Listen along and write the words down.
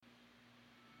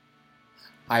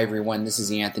Hi, everyone. This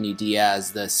is Anthony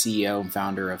Diaz, the CEO and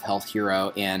founder of Health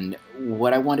Hero. And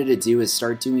what I wanted to do is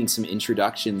start doing some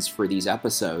introductions for these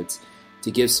episodes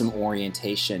to give some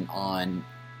orientation on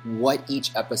what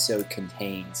each episode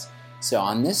contains. So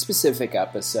on this specific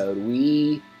episode,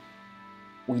 we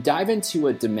dive into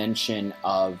a dimension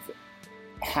of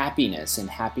happiness and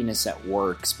happiness at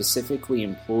work, specifically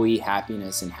employee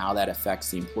happiness and how that affects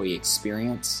the employee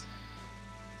experience.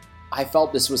 I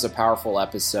felt this was a powerful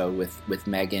episode with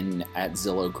Megan at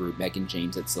Zillow Group. Megan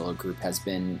James at Zillow Group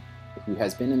who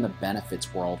has been in the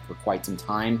benefits world for quite some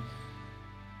time,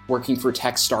 working for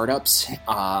tech startups,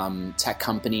 tech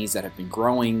companies that have been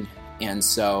growing. And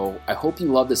so I hope you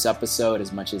love this episode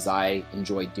as much as I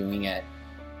enjoyed doing it.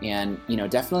 And,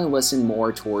 definitely listen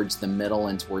more towards the middle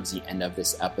and towards the end of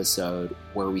this episode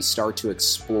where we start to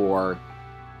explore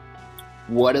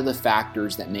what are the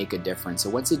factors that make a difference. So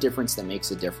what's the difference that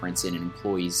makes a difference in an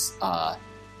employee's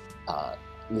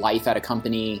life at a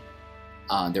company,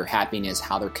 their happiness,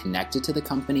 how they're connected to the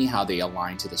company, how they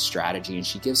align to the strategy. And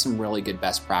she gives some really good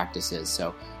best practices.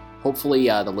 So hopefully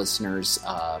the listeners,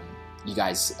 you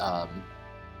guys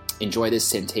enjoy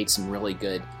this and take some really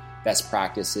good best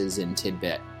practices and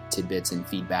tidbits and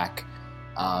feedback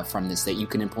from this that you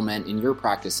can implement in your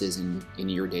practices and in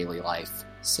your daily life.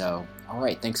 So, all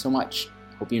right, thanks so much.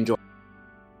 Hope you enjoy.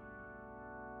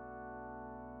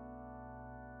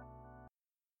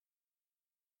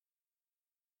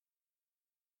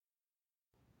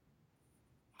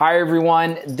 Hi,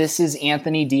 everyone. This is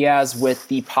Anthony Diaz with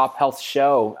the Pop Health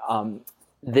Show.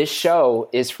 This show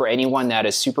is for anyone that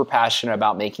is super passionate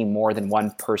about making more than one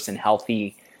person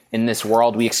healthy in this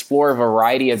world. We explore a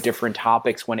variety of different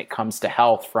topics when it comes to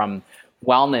health, from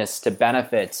wellness to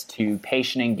benefits to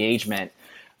patient engagement.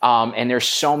 And there's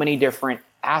so many different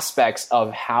aspects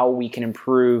of how we can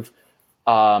improve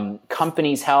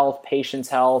companies' health, patients'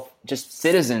 health, just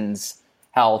citizens'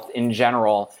 health in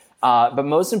general. But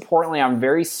most importantly, I'm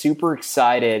very super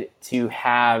excited to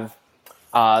have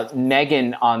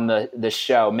Megan on the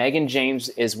show. Megan James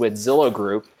is with Zillow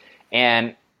Group,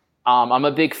 and I'm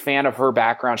a big fan of her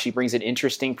background. She brings an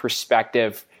interesting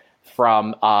perspective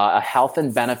from a health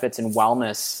and benefits and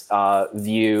wellness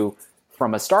view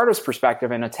from a startup's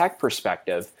perspective and a tech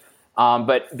perspective.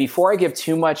 But before I give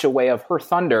too much away of her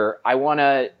thunder, I want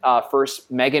to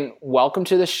first, Megan, welcome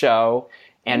to the show.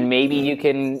 And maybe you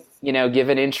can, give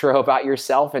an intro about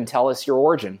yourself and tell us your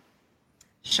origin.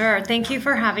 Sure. Thank you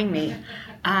for having me.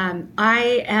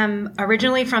 I am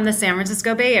originally from the San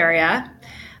Francisco Bay Area,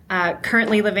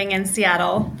 currently living in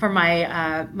Seattle for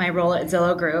my role at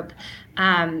Zillow Group.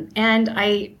 And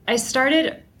I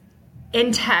started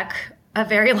in tech a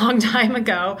very long time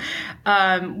ago,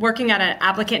 working at an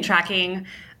applicant tracking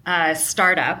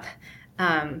startup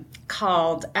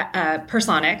called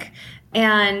Personic.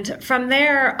 And from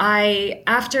there,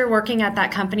 after working at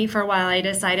that company for a while, I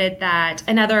decided that,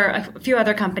 a few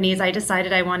other companies, I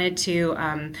decided I wanted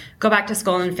to go back to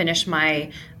school and finish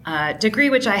my degree,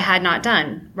 which I had not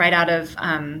done. Right out of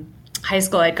high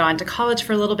school, I'd gone to college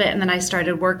for a little bit, and then I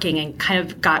started working and kind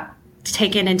of got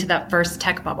taken into that first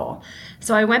tech bubble.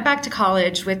 So I went back to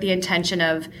college with the intention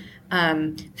of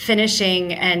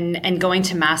finishing and going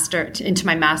into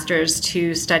my master's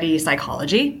to study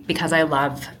psychology, because I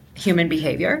love human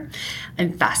behavior.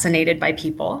 I'm fascinated by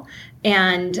people.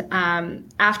 And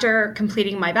after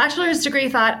completing my bachelor's degree,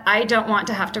 thought I don't want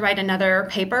to have to write another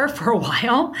paper for a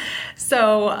while.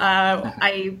 So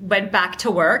I went back to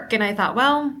work, and I thought,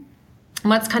 well,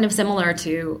 what's kind of similar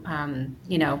to,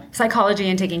 psychology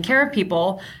and taking care of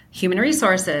people, human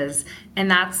resources. And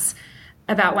that's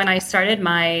about when I started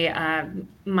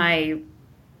my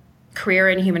career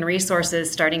in human resources,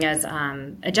 starting as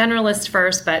a generalist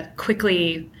first, but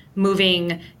quickly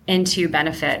moving into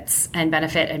benefits and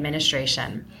benefit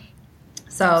administration.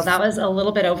 So that was a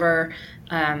little bit over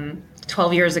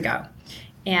 12 years ago.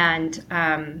 And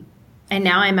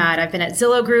now I've been at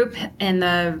Zillow Group in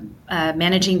the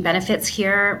managing benefits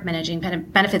here, managing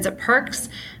benefits at Perks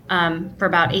for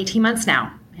about 18 months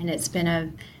now. And it's been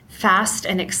a fast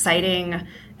and exciting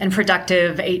and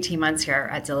productive 18 months here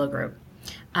at Zillow Group.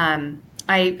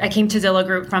 I came to Zillow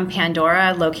Group from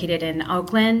Pandora, located in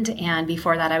Oakland. And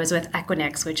before that, I was with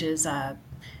Equinix, which is a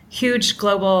huge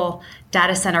global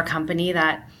data center company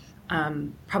that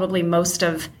probably most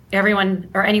of everyone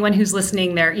or anyone who's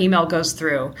listening, their email goes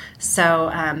through. So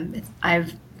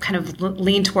I've kind of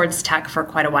leaned towards tech for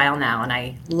quite a while now, and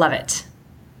I love it.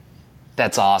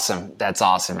 That's awesome. That's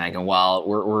awesome, Megan. Well,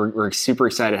 we're super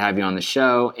excited to have you on the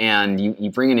show, and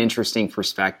you bring an interesting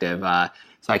perspective.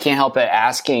 So I can't help but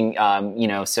asking,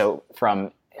 so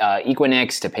from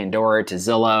Equinix to Pandora to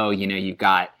Zillow, you've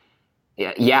got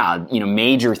yeah,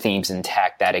 major themes in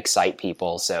tech that excite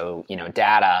people. So,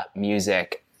 data,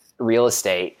 music, real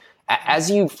estate.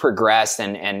 As you've progressed,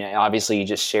 and obviously you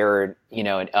just shared,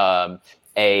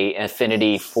 a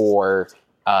affinity for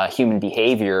human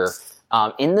behavior.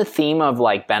 In the theme of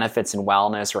like benefits and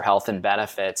wellness or health and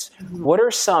benefits, what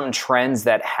are some trends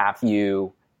that have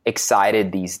you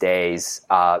excited these days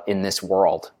in this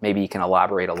world? Maybe you can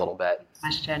elaborate a little bit.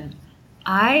 Question.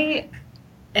 I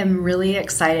am really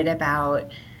excited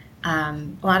about a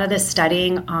lot of the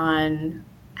studying on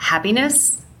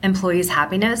happiness, employees'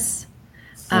 happiness,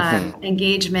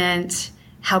 engagement,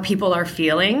 how people are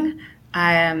feeling.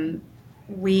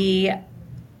 We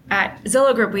at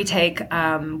Zillow Group,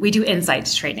 we do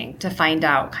insights training to find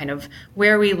out kind of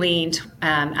where we leaned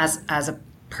as a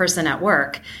person at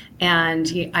work.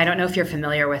 And I don't know if you're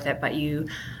familiar with it, but you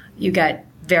get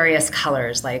various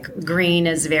colors. Like green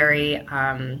is very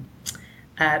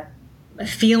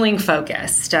feeling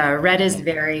focused. Red is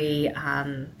very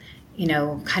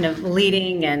kind of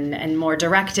leading and more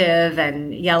directive,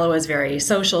 and yellow is very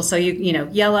social. So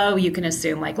yellow, you can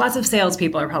assume like lots of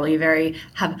salespeople are probably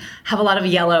have a lot of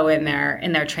yellow in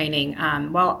their training.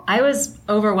 Well, I was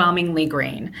overwhelmingly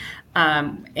green,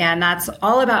 and that's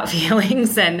all about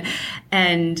feelings and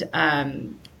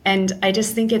I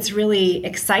just think it's really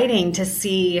exciting to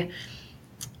see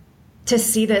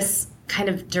this kind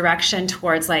of direction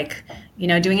towards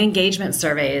doing engagement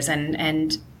surveys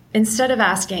and instead of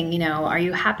asking, are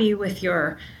you happy with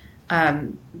your,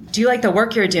 do you like the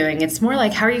work you're doing? It's more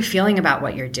like, how are you feeling about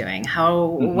what you're doing?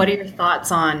 What are your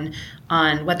thoughts on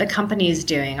what the company's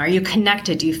doing? Are you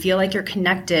connected? Do you feel like you're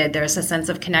connected? There's a sense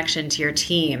of connection to your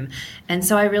team. And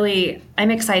so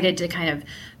I'm excited to kind of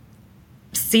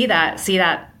see that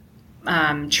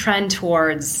trend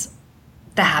towards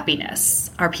the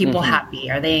happiness. Are people happy?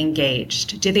 Are they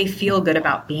engaged? Do they feel good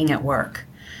about being at work?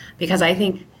 Because I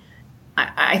think,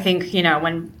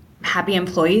 when happy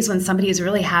employees, when somebody is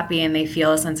really happy and they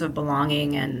feel a sense of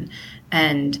belonging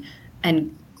and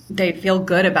they feel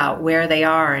good about where they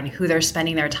are and who they're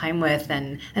spending their time with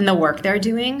and the work they're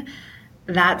doing,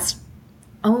 that's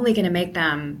only going to make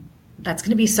them, that's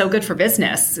going to be so good for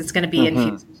business. It's going to be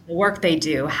infused into the work they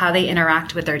do, how they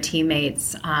interact with their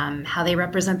teammates, how they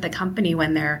represent the company or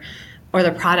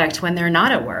the product when they're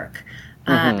not at work.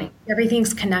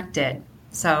 Everything's connected.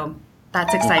 So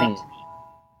that's exciting to me.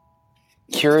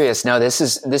 Curious. No, this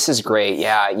is great.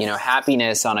 Yeah.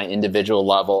 Happiness on an individual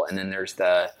level. And then there's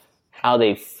the, how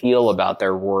they feel about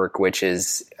their work, which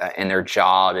is, and their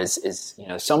job is,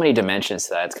 so many dimensions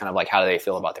to that. It's kind of like, how do they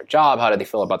feel about their job? How do they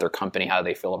feel about their company? How do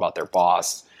they feel about their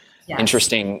boss? Yes.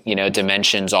 Interesting,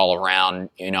 dimensions all around,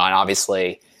 and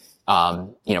obviously,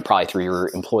 probably through your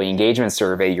employee engagement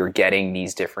survey, you're getting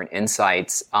these different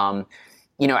insights.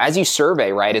 As you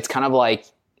survey, right, it's kind of like,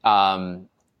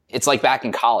 it's like back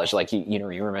in college, like you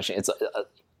were mentioning, it's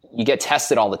you get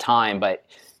tested all the time, but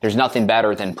there's nothing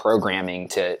better than programming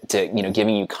to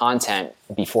giving you content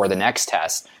before the next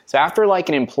test. So after like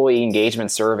an employee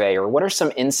engagement survey, or what are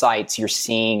some insights you're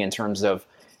seeing in terms of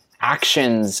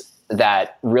actions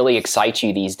that really excite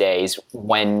you these days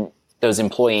when those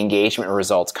employee engagement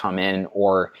results come in,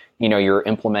 or you're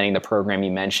implementing the program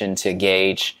you mentioned to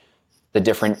gauge the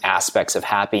different aspects of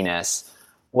happiness?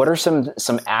 What are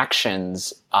some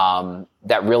actions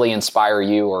that really inspire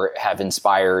you or have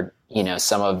inspired,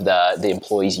 some of the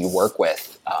employees you work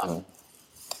with?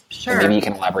 Sure. Maybe you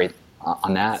can elaborate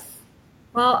on that.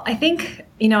 Well, I think,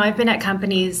 I've been at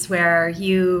companies where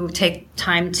you take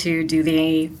time to do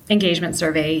the engagement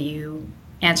survey, you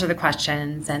answer the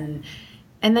questions, and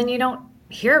then you don't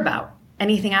hear about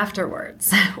anything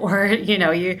afterwards. Or,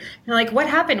 you're like, what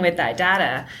happened with that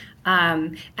data?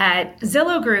 At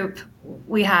Zillow Group,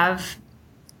 we have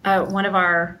one of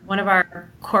our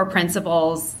core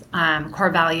principles,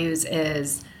 core values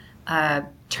is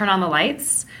turn on the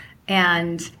lights,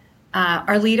 and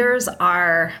our leaders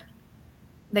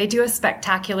they do a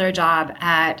spectacular job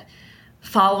at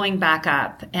following back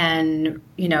up and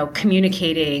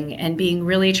communicating and being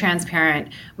really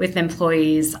transparent with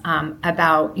employees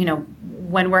about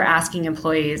when we're asking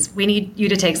employees, we need you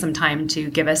to take some time to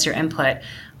give us your input.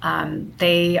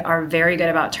 They are very good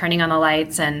about turning on the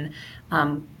lights and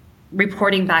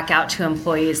reporting back out to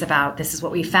employees about, this is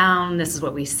what we found, this is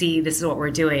what we see, this is what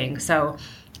we're doing. So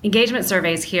engagement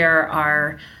surveys here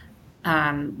are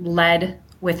led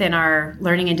within our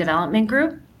learning and development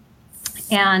group.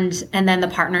 And then the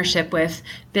partnership with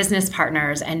business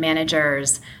partners and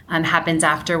managers happens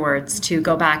afterwards to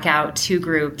go back out to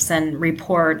groups and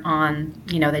report on,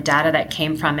 the data that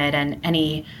came from it and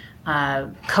any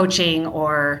coaching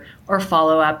or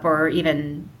follow-up or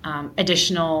even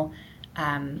additional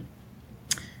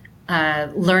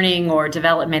learning or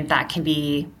development that can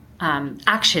be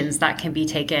actions that can be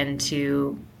taken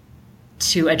to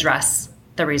address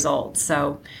the results.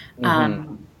 So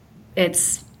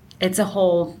it's a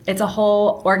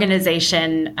whole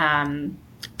organization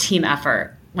team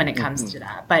effort when it comes to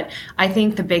that. But I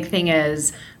think the big thing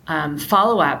is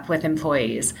follow up with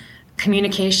employees,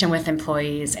 communication with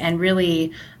employees, and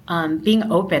really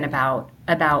being open about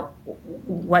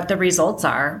what the results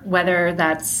are, whether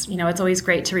that's, it's always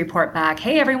great to report back,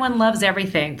 hey, everyone loves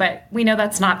everything, but we know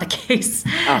that's not the case.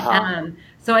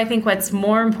 So I think what's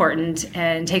more important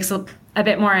and takes a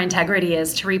bit more integrity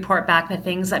is to report back the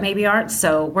things that maybe weren't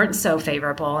so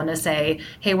favorable, and to say,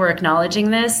 hey, we're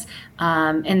acknowledging this,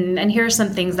 and here are some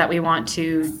things that we want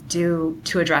to do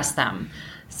to address them.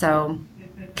 So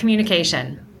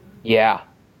communication. Yeah.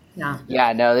 No,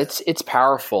 it's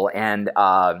powerful. And,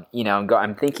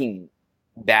 I'm thinking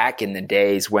back in the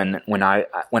days when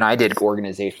I did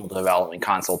organizational development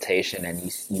consultation,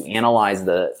 and you analyze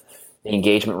the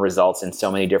engagement results in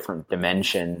so many different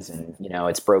dimensions. And,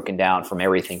 it's broken down from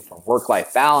everything from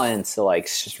work-life balance to like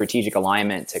strategic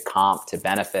alignment to comp to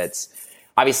benefits.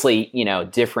 Obviously,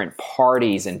 different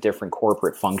parties and different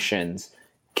corporate functions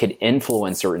could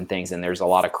influence certain things. And there's a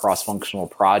lot of cross-functional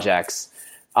projects.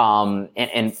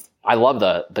 And I love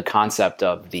the concept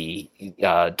of the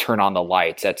turn on the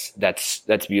lights.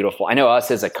 That's beautiful. I know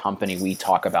us as a company, we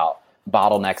talk about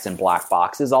bottlenecks and black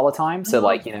boxes all the time. So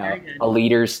a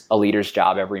leader's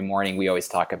job every morning, we always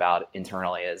talk about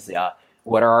internally is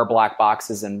what are our black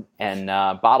boxes and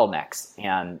bottlenecks,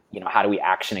 and how do we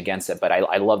action against it. But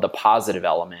I love the positive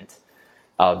element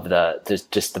of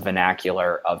just the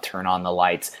vernacular of turn on the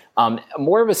lights.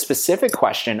 More of a specific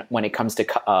question when it comes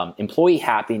to employee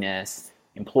happiness,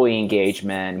 employee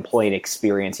engagement, employee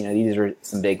experience. These are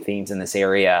some big themes in this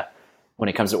area when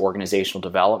it comes to organizational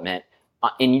development.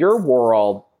 In your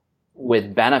world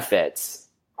with benefits,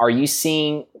 how are you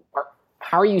seeing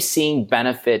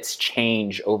benefits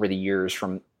change over the years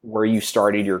from where you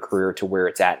started your career to where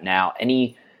it's at now?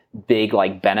 Any big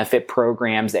benefit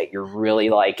programs that you're really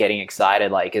getting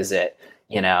excited? Is it,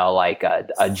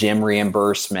 a gym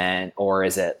reimbursement, or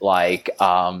is it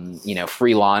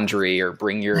free laundry, or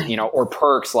bring your, or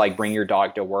perks like bring your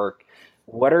dog to work?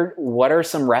 What are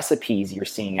some recipes you're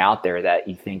seeing out there that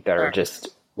you think that are just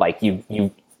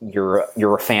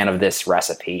you're a fan of this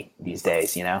recipe these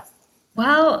days,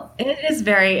 Well, it is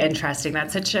very interesting.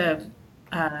 That's such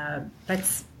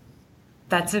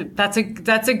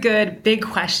that's a good big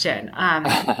question.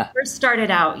 First started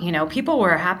out, people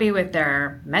were happy with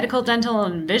their medical, dental,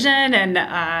 and vision,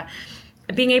 and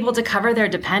being able to cover their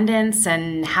dependents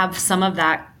and have some of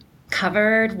that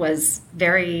covered was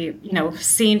very,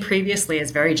 seen previously as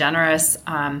very generous.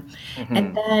 And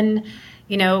then,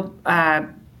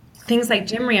 things like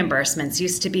gym reimbursements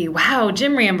used to be, wow,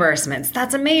 gym reimbursements,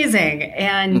 that's amazing.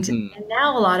 And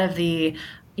now a lot of the,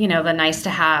 the nice to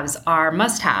haves are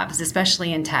must haves,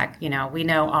 especially in tech.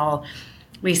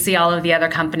 We see all of the other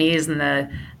companies and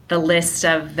the list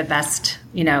of the best,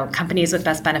 companies with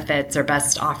best benefits or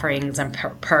best offerings and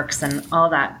perks and all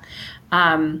that.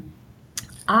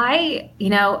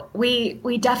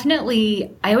 We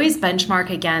definitely, I always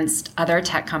benchmark against other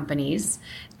tech companies,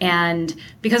 and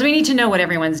because we need to know what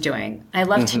everyone's doing. I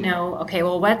love to know, okay,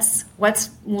 well, what's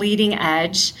leading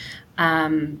edge,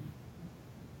 and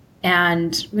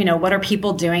what are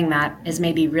people doing that is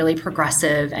maybe really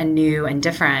progressive and new and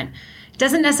different. It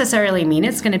doesn't necessarily mean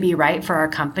it's going to be right for our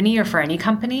company or for any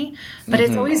company, but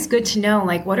it's always good to know,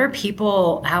 what are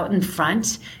people out in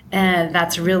front, and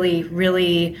that's really,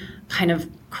 really kind of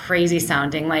crazy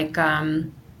sounding.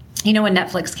 When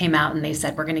Netflix came out and they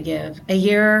said, we're going to give a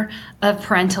year of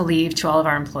parental leave to all of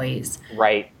our employees.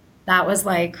 Right. That was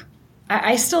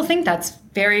I still think that's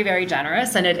very, very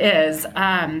generous, and it is.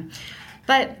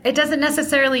 But it doesn't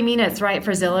necessarily mean it's right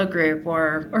for Zillow Group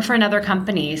or for another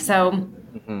company. So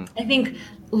I think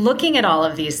looking at all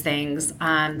of these things,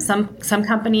 some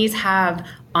companies have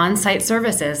on-site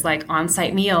services like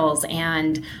on-site meals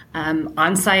and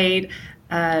on-site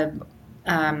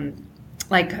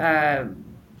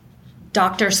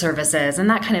doctor services and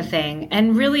that kind of thing.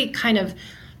 And really kind of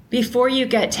before you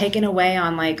get taken away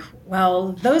on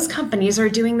well, those companies are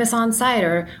doing this on site,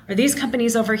 or these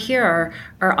companies over here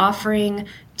are offering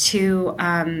to,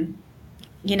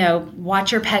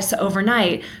 watch your pets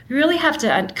overnight, you really have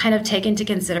to kind of take into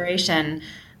consideration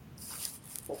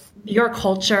your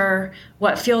culture,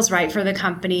 what feels right for the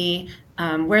company,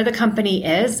 where the company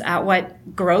is, at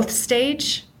what growth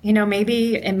stage.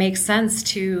 Maybe it makes sense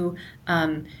to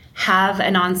have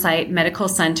an on-site medical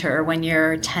center when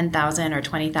you're 10,000 or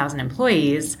 20,000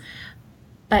 employees.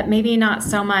 but maybe not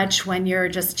so much when you're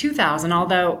just 2,000,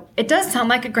 although it does sound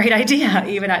like a great idea,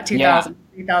 even at 2,000,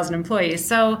 3,000 employees.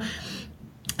 So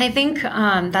I think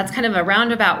that's kind of a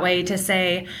roundabout way to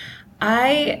say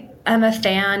I am a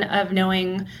fan of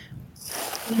knowing,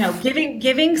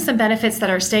 giving some benefits that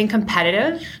are staying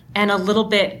competitive and a little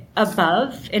bit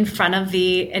above in front of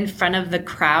the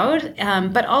crowd,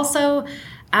 but also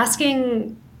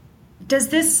asking, does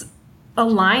this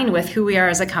align with who we are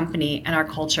as a company and our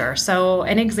culture? So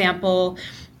an example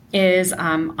is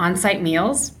on-site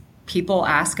meals. People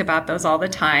ask about those all the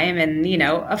time. And,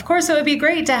 of course, it would be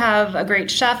great to have a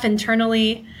great chef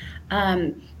internally.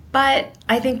 But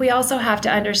I think we also have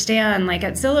to understand, like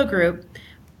at Zillow Group,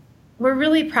 we're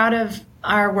really proud of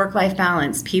our work-life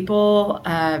balance. People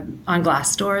on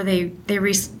Glassdoor,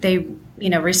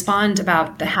 they respond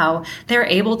about how they're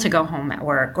able to go home at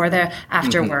work or they're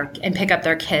after work and pick up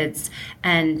their kids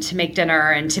and to make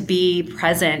dinner and to be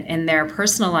present in their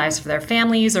personal lives for their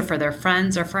families or for their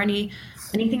friends or for anything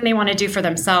they want to do for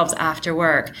themselves after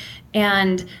work.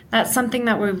 And that's something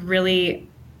that we really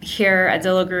here at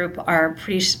Zillow Group are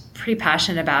pretty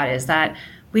passionate about, is that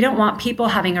we don't want people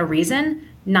having a reason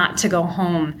not to go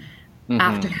home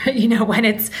after, when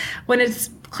it's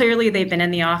clearly they've been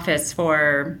in the office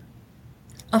for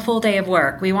a full day of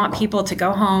work. We want people to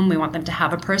go home. We want them to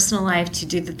have a personal life, to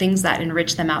do the things that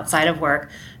enrich them outside of work,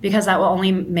 because that will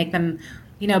only make them,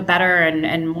 better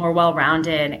and more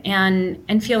well-rounded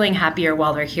and feeling happier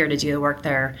while they're here to do the work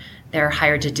they're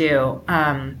hired to do.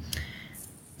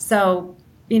 So,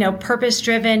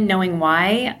 purpose-driven, knowing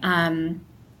why.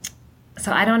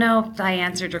 So I don't know if I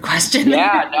answered your question.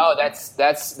 Yeah, no, that's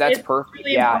perfect.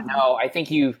 Really yeah, important. no, I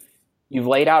think you've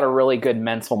laid out a really good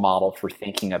mental model for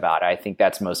thinking about it. I think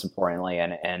that's most importantly,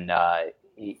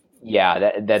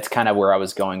 that's kind of where I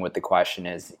was going with the question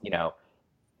is,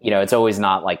 it's always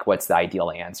not like what's the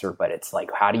ideal answer, but it's like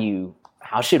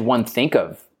how should one think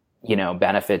of,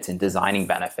 benefits and designing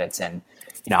benefits, and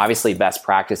obviously best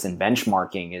practice and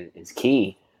benchmarking is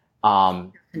key.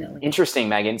 Interesting,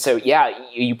 Megan. So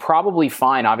you probably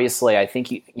find, obviously, I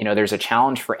think, there's a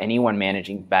challenge for anyone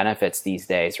managing benefits these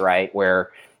days, right? Where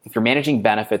if you're managing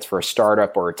benefits for a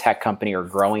startup or a tech company or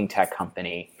growing tech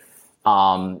company,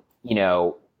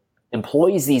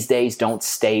 employees these days don't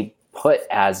stay put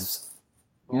as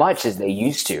much as they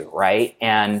used to, right?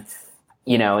 And,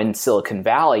 in Silicon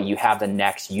Valley, you have the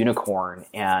next unicorn,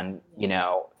 and,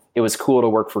 it was cool to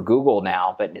work for Google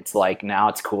now, but it's like now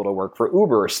it's cool to work for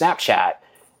Uber or Snapchat.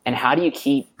 And how do you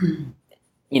keep,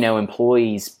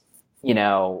 employees,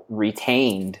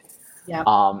 retained?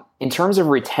 Yeah. In terms of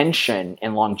retention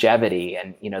and longevity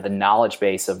and, the knowledge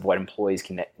base of what employees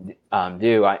can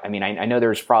do. I know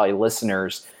there's probably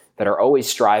listeners that are always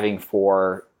striving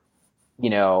for,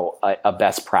 a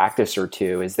best practice or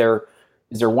two. Is there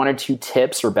one or two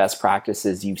tips or best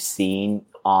practices you've seen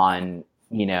on,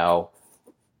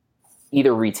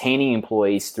 either retaining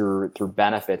employees through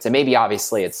benefits, and maybe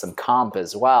obviously it's some comp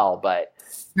as well, but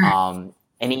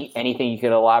anything you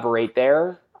could elaborate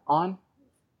there on?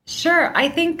 Sure. I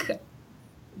think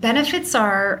benefits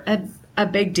are a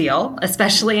big deal,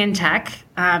 especially in tech,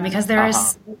 because there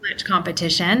is so much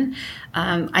competition.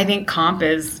 I think comp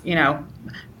is,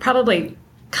 probably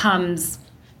comes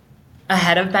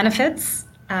ahead of benefits.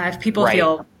 If people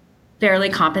feel fairly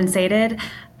compensated,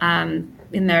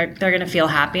 and they're going to feel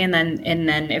happy, and then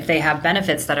if they have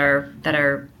benefits that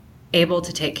are able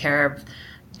to take care of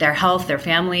their health, their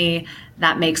family,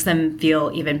 that makes them feel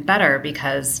even better,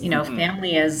 because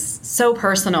family is so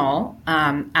personal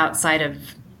outside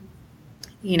of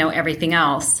everything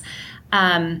else.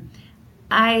 I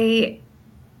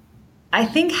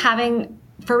think having,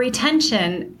 for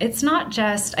retention, it's not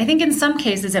just, I think in some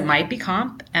cases it might be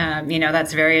comp,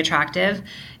 that's very attractive.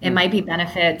 It might be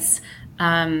benefits,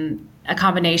 a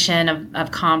combination of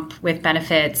comp with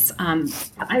benefits.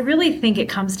 I really think it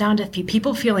comes down to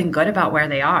people feeling good about where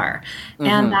they are.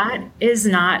 And that is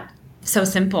not so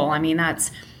simple. I mean,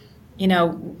 that's,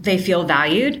 they feel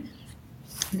valued.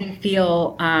 They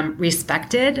feel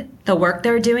respected. The work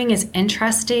they're doing is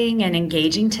interesting and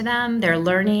engaging to them. They're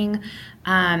learning.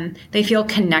 They feel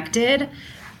connected.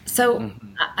 So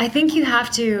I think you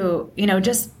have to,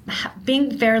 just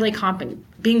being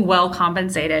being well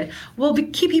compensated will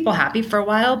keep people happy for a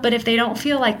while. But if they don't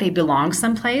feel like they belong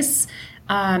someplace,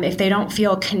 if they don't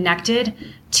feel connected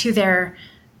to their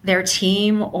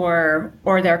team or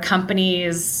their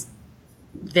company's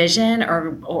vision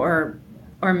or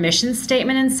mission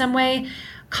statement in some way,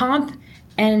 comp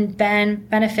and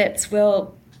benefits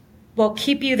will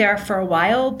keep you there for a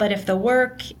while. But if the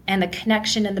work and the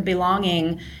connection and the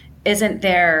belonging isn't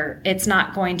there, it's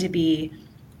not going to be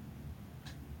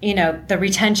the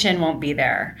retention won't be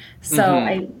there. So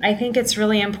I think it's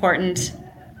really important.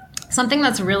 Something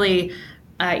that's really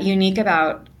unique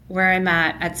about where I'm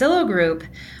at Zillow Group,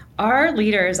 our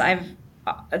leaders,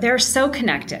 they're so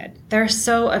connected. They're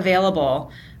so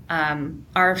available.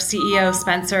 Our CEO,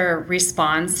 Spencer,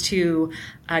 responds to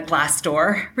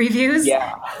Glassdoor reviews.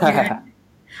 Yeah.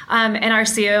 And our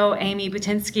CEO, Amy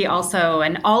Butinsky, also,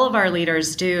 and all of our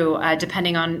leaders do,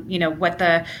 depending on, what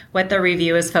the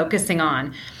review is focusing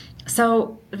on.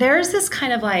 So there's this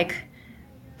kind of like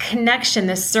connection,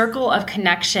 this circle of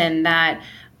connection that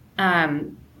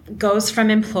goes from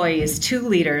employees to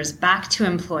leaders back to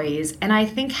employees. And I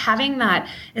think having that,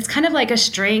 it's kind of like a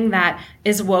string that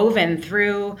is woven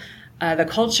through the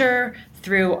culture,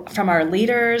 from our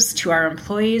leaders to our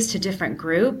employees to different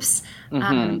groups.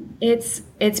 That's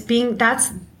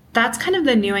kind of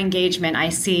the new engagement I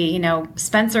see.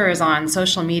 Spencer is on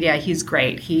social media. He's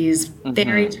great. He's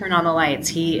very turn on the lights.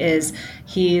 He's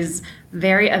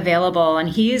very available, and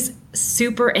he's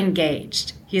super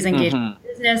engaged. He's engaged with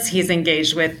business. He's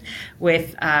engaged with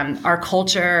our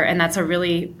culture, and that's a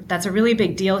really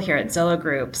big deal here at Zillow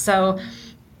Group. So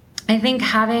I think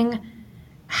having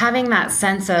that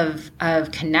sense of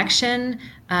connection,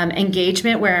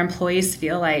 engagement, where employees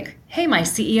feel like, hey, my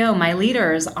CEO, my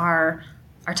leaders are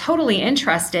totally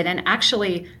interested, and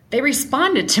actually they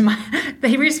responded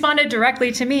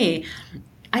directly to me.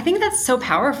 I think that's so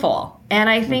powerful, and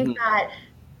I think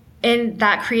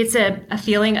that creates a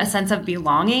feeling, a sense of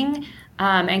belonging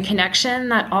and connection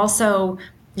that also,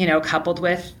 coupled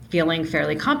with feeling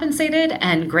fairly compensated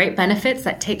and great benefits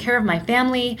that take care of my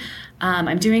family.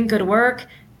 I'm doing good work,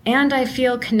 and I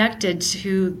feel connected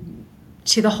to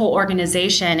the whole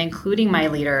organization, including my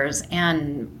leaders.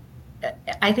 And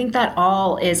I think that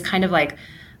all is kind of like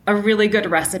a really good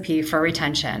recipe for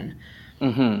retention.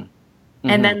 And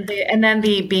then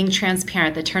the being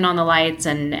transparent, the turn on the lights,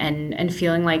 and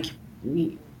feeling like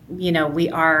we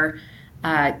are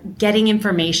getting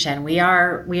information. We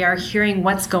are hearing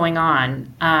what's going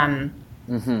on. I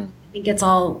think it's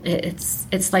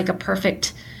like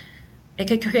it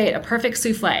could create a perfect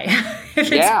souffle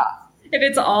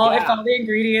if all the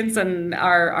ingredients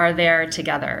are there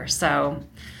together. So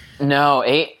no,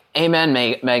 amen,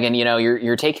 Megan.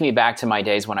 You're taking me back to my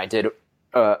days when I did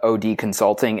OD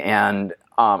consulting, and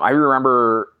I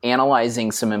remember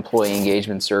analyzing some employee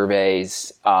engagement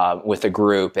surveys with a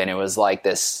group, and it was like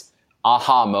this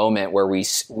aha moment where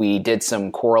we did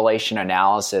some correlation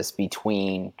analysis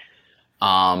between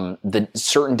the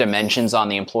certain dimensions on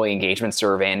the employee engagement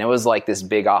survey. And it was like this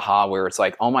big aha where it's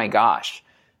like, oh my gosh,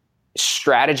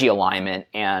 strategy alignment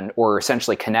or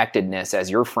essentially connectedness, as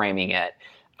you're framing it,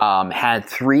 had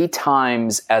 3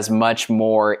 times as much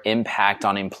more impact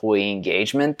on employee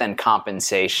engagement than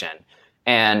compensation.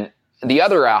 And the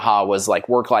other aha was like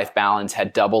work-life balance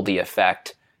had double the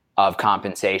effect of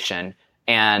compensation.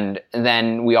 And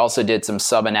then we also did some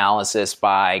sub-analysis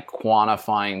by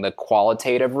quantifying the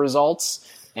qualitative results.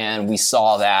 And we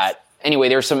saw that, anyway,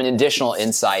 there's some additional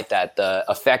insight that the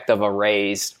effect of a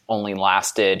raise only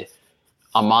lasted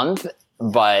a month,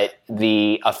 but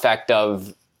the effect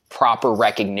of proper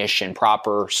recognition,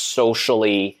 proper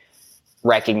socially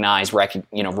recognized,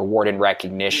 reward and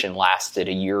recognition lasted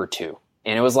a year or two.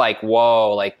 And it was like,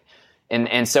 whoa,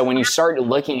 and so when you start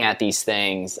looking at these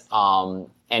things,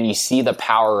 and you see the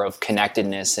power of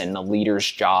connectedness and the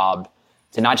leader's job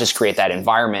to not just create that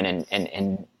environment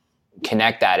and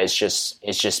connect that, it's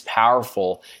just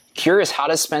powerful. Curious, how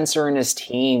does Spencer and his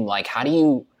team,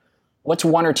 what's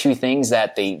 1 or 2 things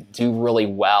that they do really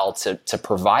well to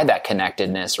provide that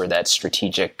connectedness or that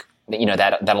strategic,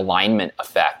 that alignment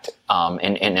effect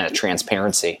and a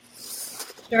transparency?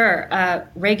 Sure.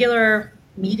 Regular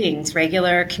meetings,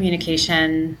 regular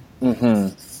communication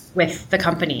with the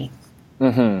company.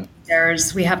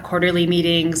 We have quarterly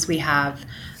meetings. We have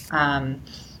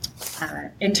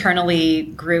internally,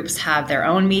 groups have their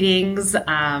own meetings.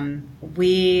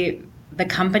 The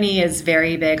company is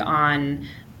very big on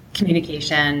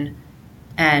communication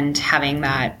and having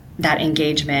that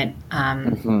engagement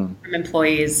from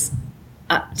employees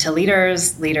to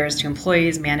leaders to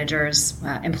employees, managers,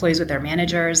 employees with their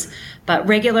managers, but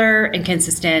regular and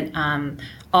consistent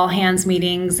all hands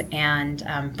meetings and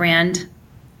brand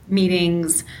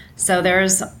meetings. So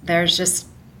there's just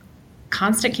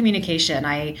constant communication.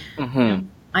 I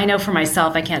know for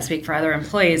myself, I can't speak for other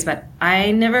employees, but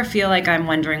I never feel like I'm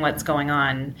wondering what's going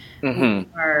on.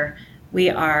 We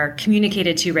are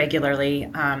communicated to regularly,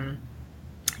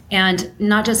 and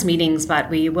not just meetings, but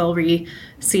we will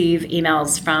receive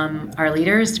emails from our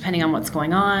leaders depending on what's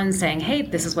going on, saying, hey,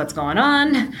 this is what's going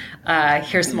on.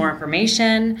 Here's some more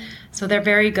information. So they're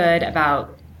very good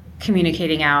about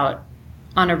communicating out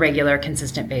on a regular,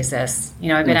 consistent basis.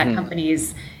 I've been at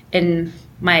companies in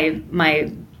my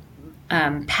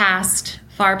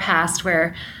far past,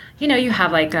 where you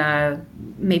have like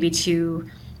maybe 2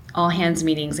 all hands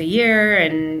meetings a year,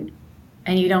 and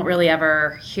you don't really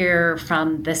ever hear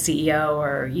from the CEO,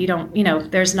 or you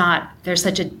don't, there's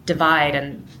such a divide,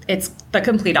 and it's the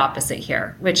complete opposite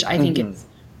here, which I think is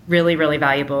really, really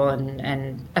valuable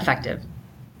and effective.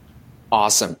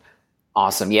 Awesome.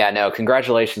 Yeah, no,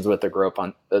 congratulations with the growth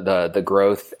on the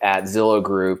growth at Zillow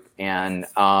Group. And,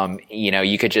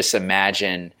 you could just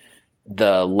imagine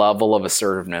the level of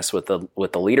assertiveness with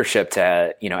the leadership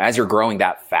to, as you're growing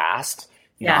that fast,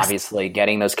 Yes. obviously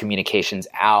getting those communications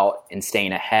out and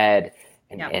staying ahead,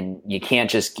 and you can't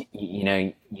just,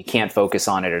 you can't focus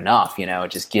on it enough,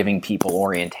 just giving people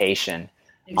orientation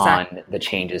on the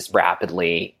changes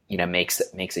rapidly, makes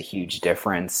a huge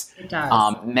difference. It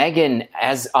does. Megan,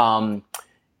 as,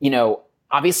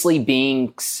 obviously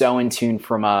being so in tune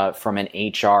from an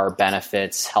HR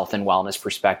benefits, health and wellness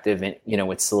perspective, and,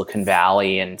 with Silicon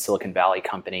Valley and Silicon Valley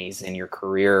companies in your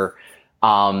career,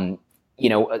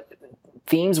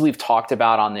 themes we've talked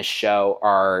about on this show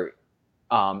are,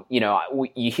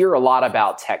 you hear a lot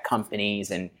about tech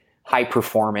companies and high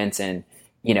performance, and,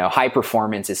 high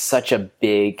performance is such a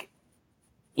big,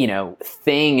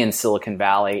 thing in Silicon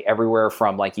Valley, everywhere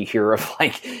from like you hear of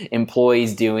like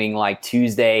employees doing like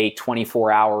Tuesday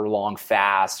 24-hour long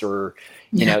fasts, or,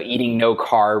 eating no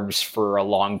carbs for a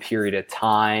long period of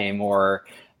time, or,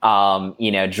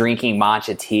 drinking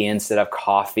matcha tea instead of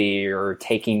coffee, or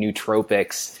taking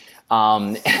nootropics.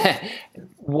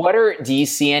 Do you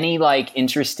see any like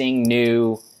interesting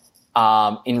new,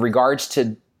 in regards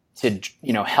to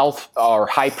health or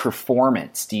high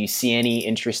performance? Do you see any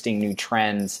interesting new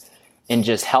trends in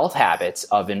just health habits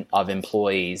of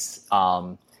employees?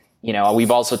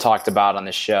 We've also talked about on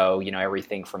the show,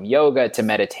 everything from yoga to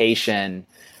meditation,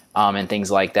 and things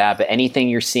like that. But anything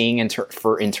you're seeing in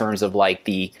terms of like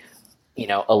the,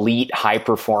 elite high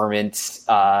performance,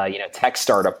 tech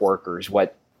startup workers,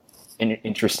 what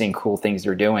interesting, cool things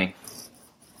they're doing?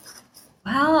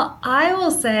 Well, I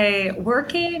will say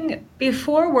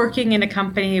before working in a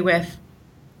company with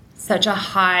such a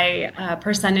high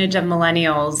percentage of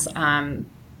millennials,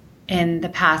 in the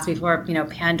past, before,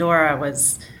 Pandora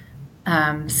was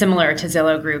similar to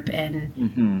Zillow Group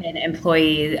in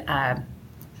employee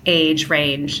age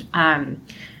range.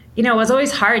 It was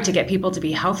always hard to get people to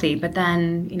be healthy. But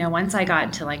then, once I got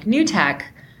into like new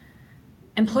tech,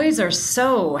 employees are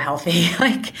so healthy.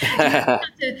 Like,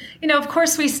 of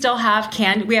course, we still have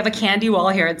we have a candy wall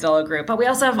here at Zillow Group, but we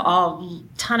also have a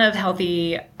ton of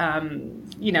healthy,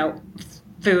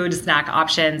 food snack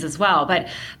options as well. But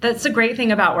that's the great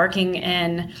thing about working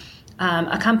in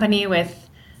a company with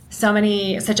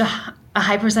such a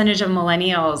high percentage of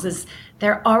millennials is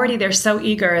they're so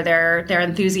eager, they're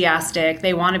enthusiastic,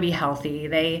 they want to be healthy,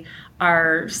 they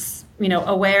are,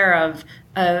 aware of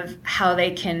how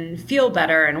they can feel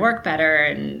better and work better,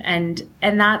 and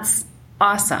that's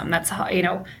awesome. That's how,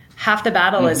 half the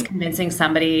battle is convincing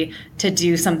somebody to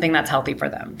do something that's healthy for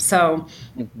them. So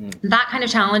that kind of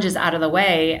challenge is out of the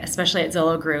way, especially at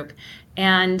Zillow Group.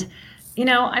 And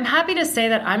I'm happy to say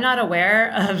that I'm not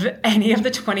aware of any of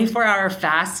the 24-hour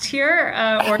fast here,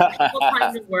 or people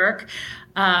trying to work.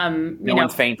 No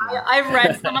one's fainting. I've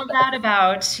read some of that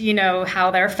about,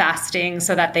 how they're fasting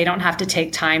so that they don't have to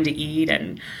take time to eat.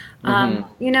 And,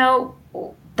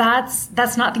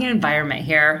 that's not the environment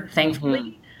here,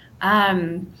 thankfully.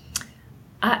 I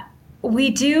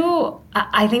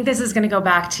think this is going to go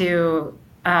back to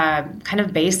kind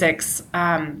of basics.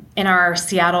 In our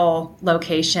Seattle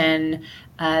location,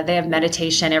 they have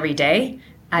meditation every day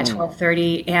at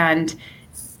 12:30, and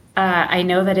I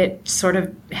know that it sort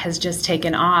of has just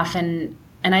taken off, and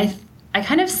I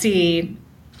kind of see,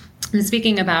 and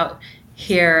speaking about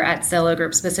here at Zillow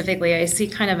Group specifically, I see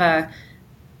kind of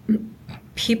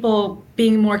people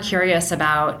being more curious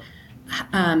about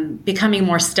becoming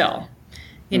more still.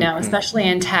 Especially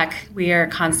in tech, we are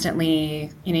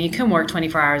constantly, you can work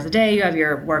 24 hours a day. You have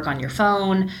your work on your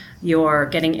phone. You're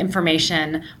getting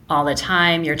information all the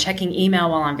time. You're checking email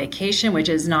while on vacation, which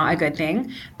is not a good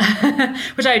thing,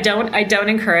 which I don't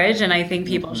encourage. And I think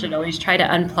people should always try to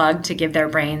unplug to give their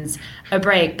brains a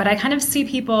break. But I kind of see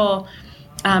people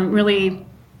really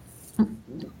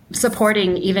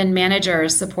supporting, even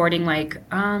managers supporting, like,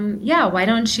 why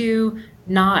don't you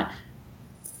not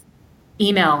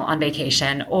email on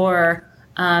vacation, or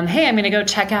hey, I'm going to go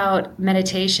check out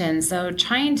meditation. So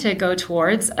trying to go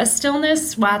towards a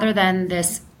stillness rather than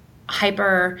this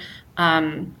hyper,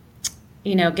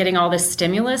 getting all this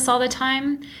stimulus all the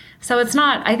time. So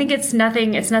I think it's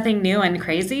nothing new and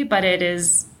crazy, but it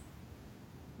is,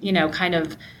 kind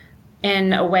of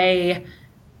in a way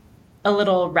a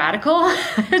little radical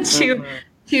to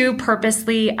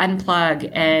purposely unplug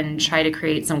and try to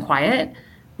create some quiet,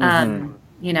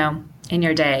 in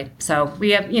your day. So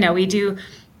we have,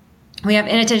 we have,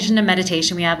 in addition to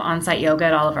meditation, we have on-site yoga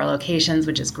at all of our locations,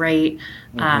 which is great.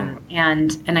 And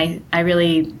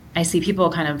I see people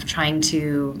kind of trying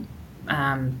to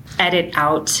edit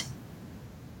out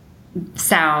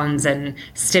sounds and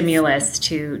stimulus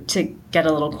to get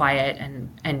a little quiet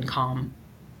and calm.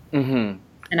 Mm-hmm.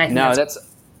 And I think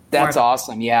that's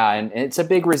awesome. Yeah, and it's a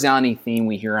big resounding theme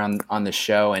we hear on the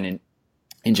show and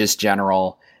in just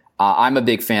general. I'm a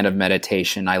big fan of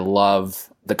meditation. I love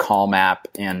the Calm app,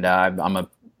 and I'm a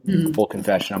full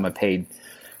confession. I'm a paid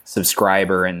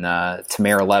subscriber, and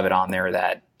Tamara Levitt on there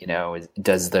that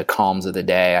does the calms of the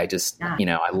day. I just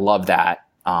I love that.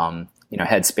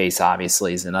 Headspace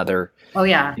obviously is another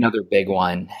big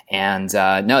one, and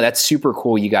no, that's super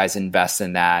cool. You guys invest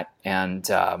in that, and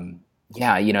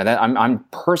that I'm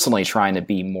personally trying to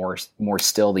be more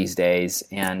still these days,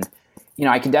 and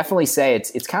I can definitely say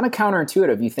it's kind of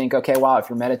counterintuitive. You think, okay, wow, if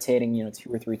you're meditating,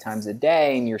 2 or 3 times a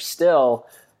day and you're still,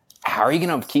 how are you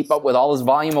going to keep up with all this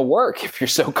volume of work if you're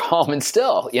so calm and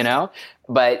still,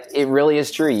 But it really is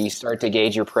true. You start to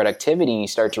gauge your productivity and you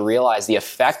start to realize the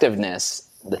effectiveness,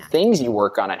 the things you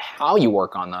work on and how you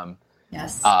work on them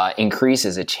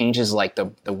increases. It changes like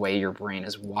the way your brain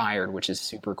is wired, which is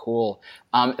super cool.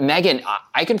 Megan,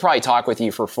 I can probably talk with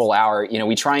you for a full hour.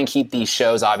 We try and keep these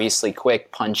shows obviously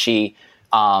quick, punchy,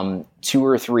 2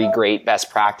 or 3 great best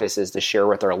practices to share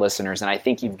with our listeners. And I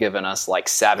think you've given us like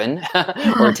 7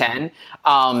 or 10.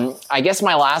 I guess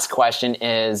my last question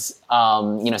is,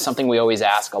 something we always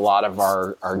ask a lot of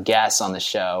our guests on the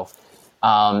show.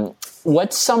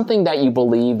 What's something that you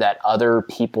believe that other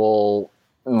people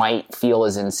might feel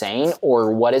is insane,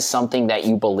 or what is something that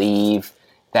you believe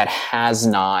that has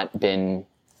not been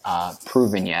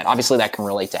proven yet? Obviously that can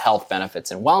relate to health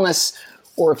benefits and wellness,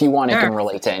 or if you want, it can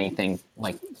relate to anything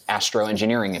like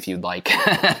astroengineering if you'd like.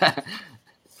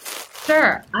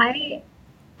 Sure.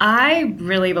 I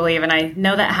really believe, and I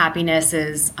know that happiness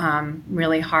is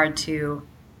really hard to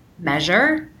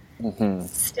measure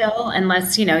still,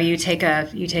 unless you take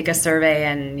a survey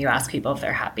and you ask people if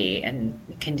they're happy, and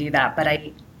you can do that. But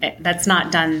that's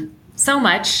not done so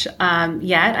much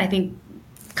yet. I think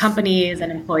companies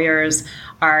and employers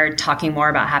are talking more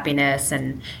about happiness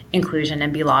and inclusion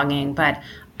and belonging. But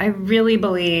I really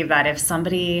believe that if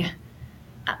somebody,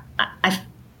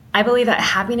 I believe that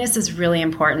happiness is really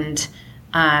important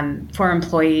for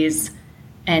employees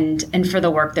and for the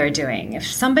work they're doing. If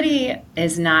somebody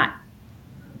is not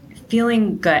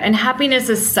feeling good, and happiness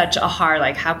is such a hard,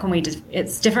 how can we just,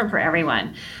 it's different for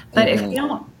everyone. But if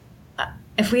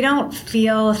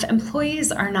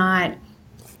employees are not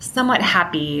somewhat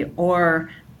happy or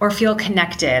feel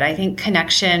connected, I think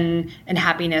connection and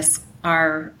happiness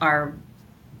are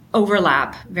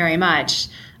overlap very much.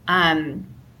 I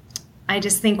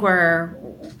just think we're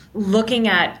looking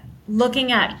at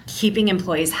keeping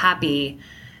employees happy,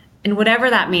 and whatever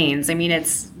that means. I mean,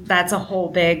 that's a whole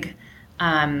big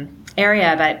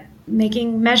area, but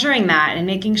measuring that and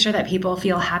making sure that people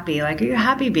feel happy. Like, are you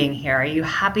happy being here? Are you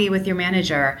happy with your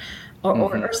manager,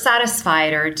 or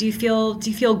satisfied, or do you feel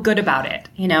good about it?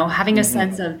 Having a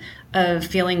sense of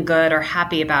feeling good or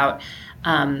happy about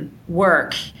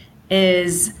work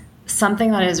is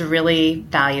something that is really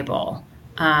valuable.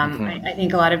 I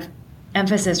think a lot of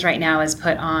emphasis right now is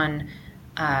put on,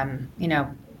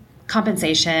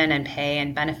 compensation and pay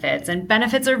and benefits. And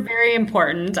benefits are very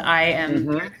important. I am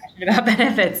very passionate about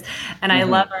benefits, and I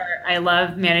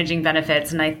love managing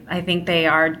benefits. And I think they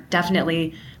are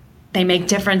definitely, they make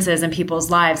differences in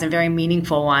people's lives and very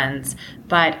meaningful ones.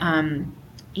 But,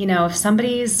 if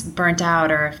somebody's burnt out,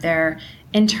 or if they're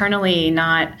internally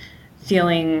not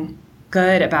feeling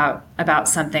good about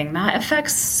something, that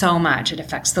affects so much. It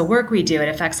affects the work we do. It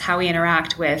affects how we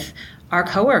interact with our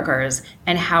coworkers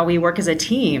and how we work as a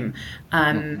team,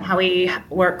 how we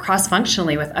work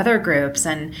cross-functionally with other groups.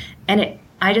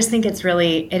 I just think it's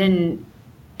really,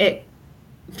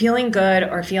 feeling good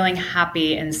or feeling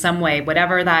happy in some way,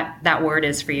 whatever that word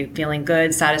is for you, feeling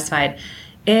good, satisfied,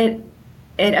 it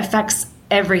affects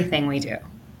everything we do.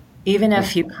 Even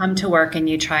if you come to work and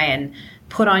you try and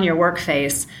put on your work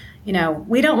face,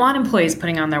 we don't want employees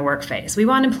putting on their work face. We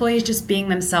want employees just being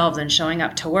themselves and showing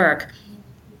up to work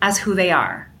as who they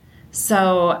are.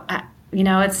 So,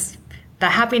 it's the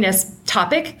happiness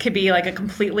topic could be like a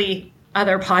completely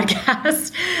other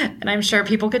podcast, and I'm sure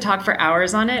people could talk for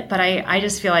hours on it. But I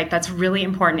just feel like that's a really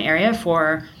important area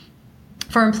for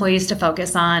for employees to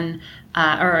focus on,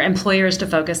 or employers to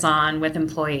focus on with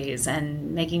employees,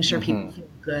 and making sure people feel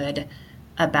good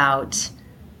about,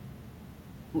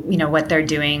 what they're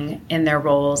doing in their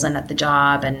roles and at the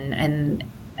job, and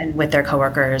with their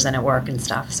coworkers and at work and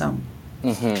stuff. So.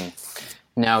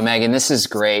 No, Megan, this is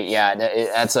great. Yeah,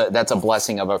 that's a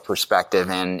blessing of a perspective.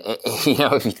 And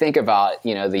if you think about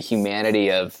the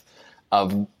humanity of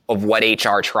what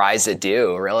HR tries to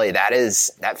do, really,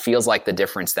 that feels like the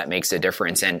difference that makes a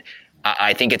difference. And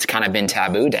I think it's kind of been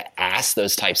taboo to ask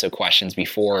those types of questions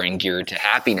before and geared to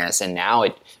happiness. And now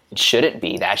it shouldn't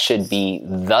be. That should be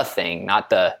the thing, not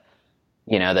the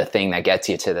thing that gets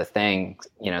you to the thing,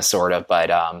 sort of. But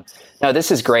no,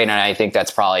 this is great, and I think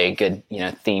that's probably a good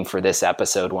theme for this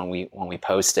episode when we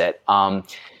post it.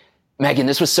 Megan,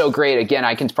 this was so great. Again,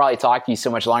 I can probably talk to you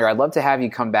so much longer. I'd love to have you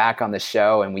come back on the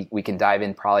show, and we can dive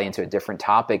in probably into a different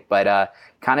topic. But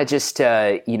kind of just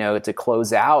to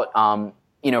close out,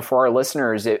 for our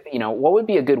listeners, what would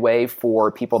be a good way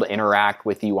for people to interact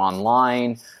with you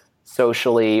online,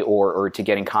 socially, or to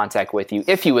get in contact with you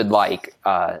if you would like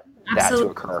that to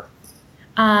occur?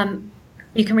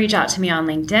 You can reach out to me on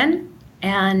LinkedIn,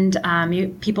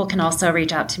 and people can also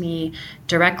reach out to me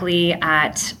directly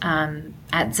at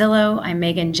Zillow. I'm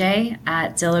Megan J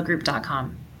at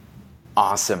ZillowGroup.com.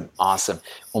 Awesome.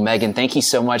 Well, Megan, thank you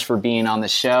so much for being on the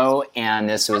show. And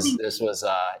it was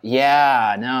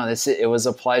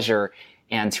a pleasure.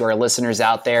 And to our listeners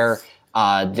out there,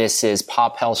 this is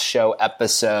Pop Health Show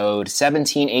episode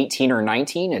 17, 18, or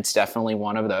 19. It's definitely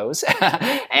one of those.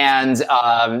 And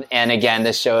again,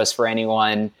 this show is for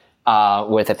anyone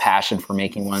with a passion for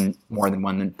making more than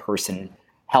one person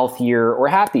healthier or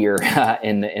happier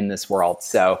in this world.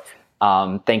 So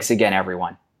thanks again,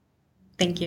 everyone. Thank you.